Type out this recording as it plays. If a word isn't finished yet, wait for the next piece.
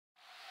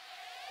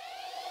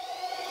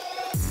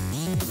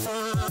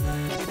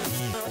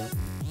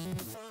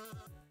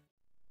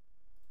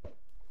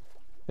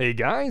Hey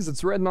guys,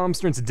 it's Red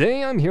Nomster, and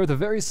today I'm here with a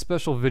very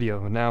special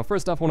video. Now,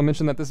 first off, I want to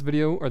mention that this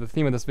video, or the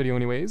theme of this video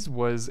anyways,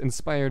 was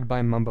inspired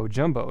by Mumbo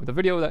Jumbo. The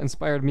video that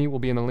inspired me will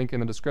be in the link in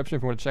the description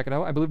if you want to check it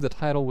out. I believe the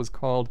title was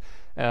called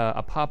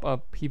a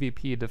pop-up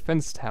PvP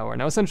defense tower.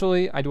 Now,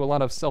 essentially, I do a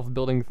lot of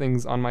self-building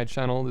things on my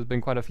channel. There's been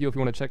quite a few. If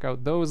you want to check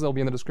out those, they'll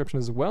be in the description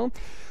as well.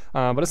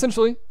 But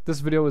essentially, this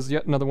video is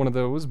yet another one of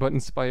those, but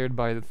inspired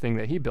by the thing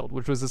that he built,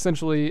 which was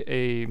essentially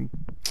a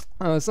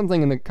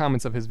something in the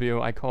comments of his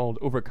video I called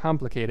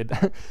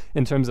overcomplicated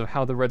in terms of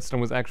how the redstone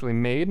was actually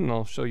made, and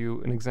I'll show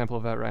you an example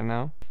of that right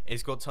now.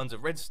 It's got tons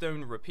of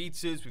redstone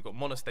repeaters, we've got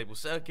monostable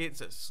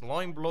circuits,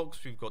 slime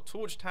blocks, we've got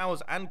torch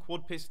towers and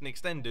quad piston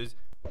extenders.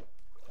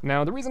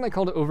 Now, the reason I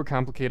called it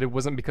overcomplicated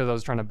wasn't because I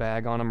was trying to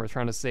bag on him or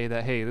trying to say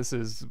that, hey, this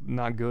is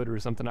not good or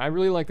something. I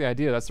really like the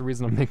idea. That's the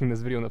reason I'm making this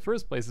video in the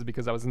first place, is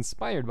because I was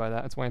inspired by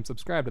that. That's why I'm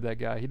subscribed to that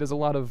guy. He does a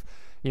lot of,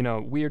 you know,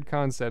 weird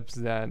concepts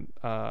that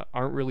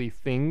aren't really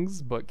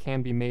things, but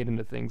can be made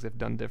into things if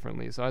done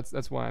differently. So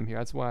that's why I'm here.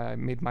 That's why I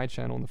made my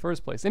channel in the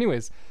first place.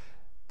 Anyways,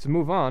 to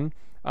move on,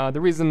 the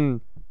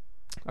reason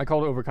I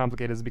call it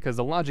overcomplicated is because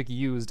the logic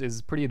used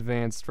is pretty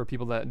advanced for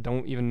people that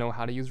don't even know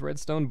how to use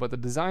redstone, but the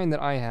design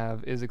that I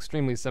have is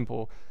extremely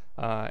simple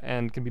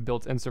and can be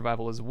built in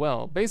survival as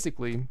well.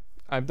 Basically,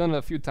 I've done it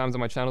a few times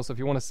on my channel, so if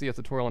you want to see a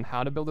tutorial on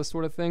how to build this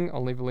sort of thing,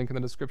 I'll leave a link in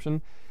the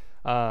description.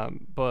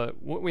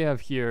 But what we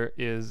have here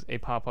is a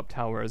pop-up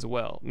tower as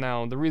well.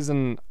 Now, the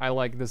reason I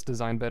like this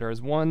design better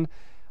is, one,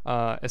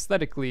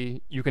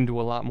 aesthetically, you can do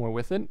a lot more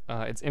with it.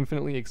 It's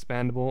infinitely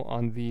expandable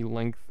on the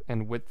length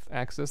and width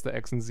axis, the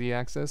X and Z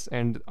axis,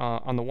 and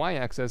on the Y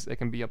axis, it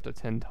can be up to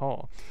 10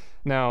 tall.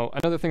 Now,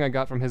 another thing I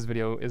got from his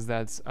video is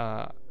that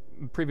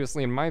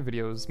previously in my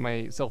videos,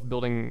 my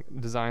self-building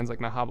designs,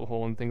 like my hobbit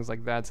hole and things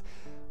like that,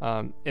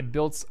 it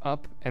built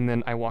up and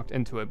then I walked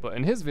into it. But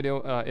in his video,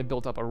 it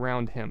built up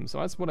around him. So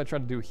that's what I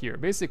tried to do here.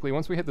 Basically,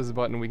 once we hit this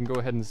button, we can go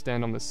ahead and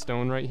stand on this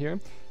stone right here.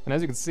 And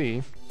as you can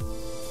see,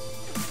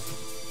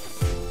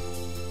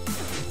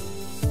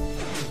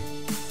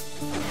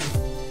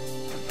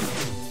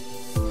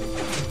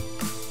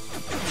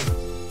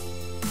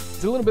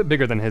 it's a little bit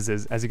bigger than his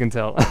is, as you can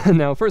tell.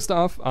 Now, first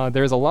off,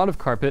 there's a lot of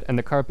carpet, and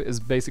the carpet is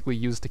basically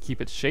used to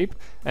keep its shape,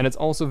 and it's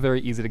also very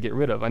easy to get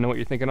rid of. I know what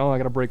you're thinking, oh, I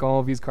gotta break all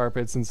of these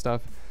carpets and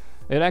stuff.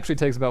 It actually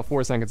takes about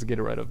 4 seconds to get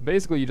rid of.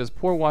 Basically, you just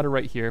pour water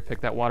right here,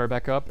 pick that water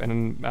back up,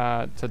 and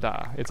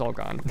ta-da, it's all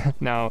gone.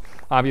 Now,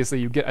 obviously,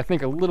 you get, I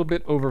think, a little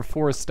bit over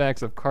 4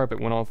 stacks of carpet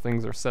when all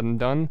things are said and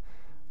done.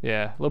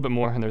 Yeah, a little bit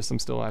more, and there's some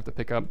still I have to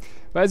pick up.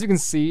 But as you can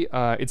see,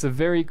 it's a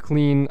very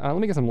clean... let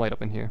me get some light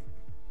up in here.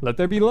 Let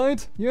there be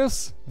light!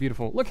 Yes!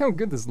 Beautiful. Look how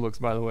good this looks,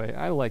 by the way.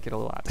 I like it a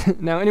lot.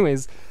 Now,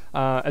 anyways,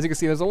 as you can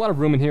see, there's a lot of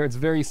room in here. It's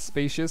very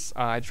spacious.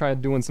 I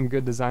tried doing some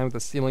good design with the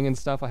ceiling and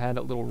stuff. I had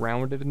it a little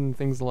rounded and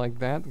things like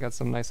that. Got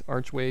some nice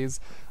archways.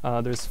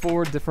 There's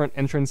 4 different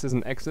entrances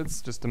and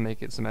exits just to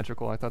make it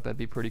symmetrical. I thought that'd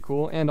be pretty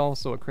cool. And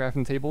also a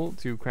crafting table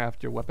to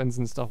craft your weapons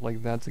and stuff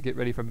like that to get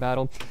ready for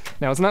battle.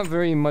 Now, it's not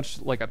very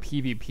much like a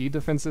PvP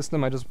defense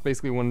system. I just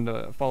basically wanted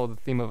to follow the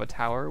theme of a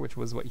tower, which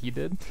was what he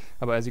did.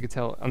 But as you can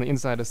tell, on the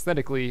inside,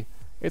 aesthetically,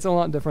 it's a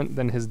lot different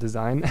than his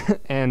design,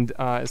 and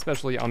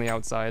especially on the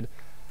outside,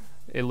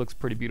 it looks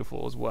pretty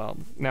beautiful as well.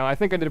 Now, I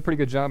think I did a pretty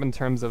good job in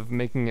terms of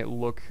making it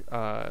look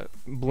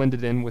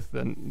blended in with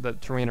the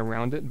terrain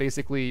around it.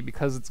 Basically,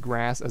 because it's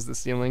grass as the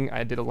ceiling,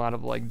 I did a lot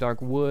of like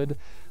dark wood,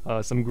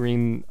 some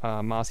green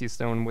mossy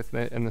stone with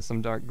it, and then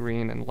some dark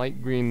green and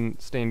light green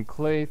stained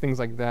clay, things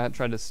like that.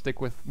 Tried to stick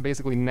with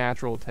basically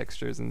natural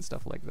textures and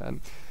stuff like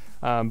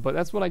that. But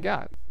that's what I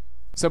got.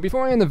 So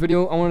before I end the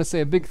video, I want to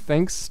say a big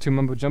thanks to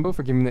Mumbo Jumbo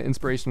for giving me the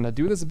inspiration to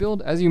do this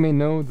build. As you may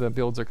know, the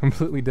builds are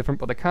completely different,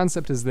 but the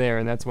concept is there,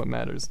 and that's what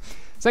matters.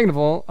 Second of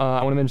all,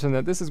 I want to mention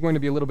that this is going to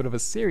be a little bit of a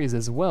series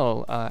as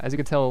well. As you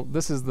can tell,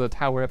 this is the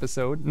tower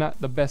episode.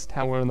 Not the best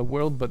tower in the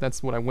world, but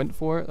that's what I went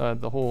for,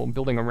 the whole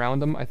building around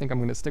them. I think I'm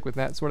going to stick with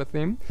that sort of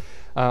theme.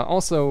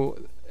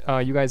 Also,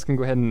 you guys can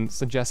go ahead and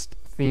suggest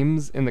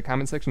themes in the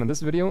comment section of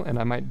this video, and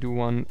I might do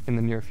one in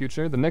the near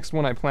future. The next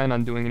one I plan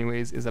on doing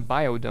anyways is a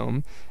biodome,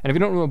 and if you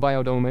don't know what a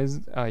biodome is,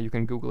 you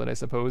can Google it, I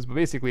suppose, but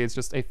basically it's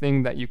just a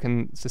thing that you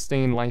can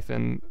sustain life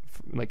in,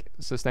 like,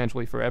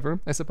 substantially forever,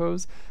 I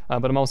suppose,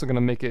 but I'm also going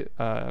to make it,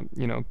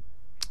 you know,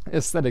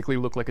 aesthetically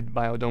look like a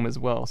biodome as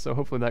well, so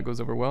hopefully that goes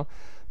over well.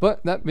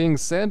 But that being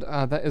said,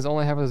 that is all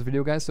I have for this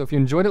video, guys, so if you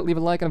enjoyed it, leave a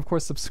like, and of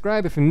course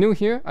subscribe if you're new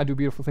here. I do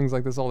beautiful things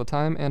like this all the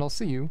time, and I'll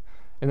see you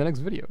in the next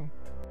video.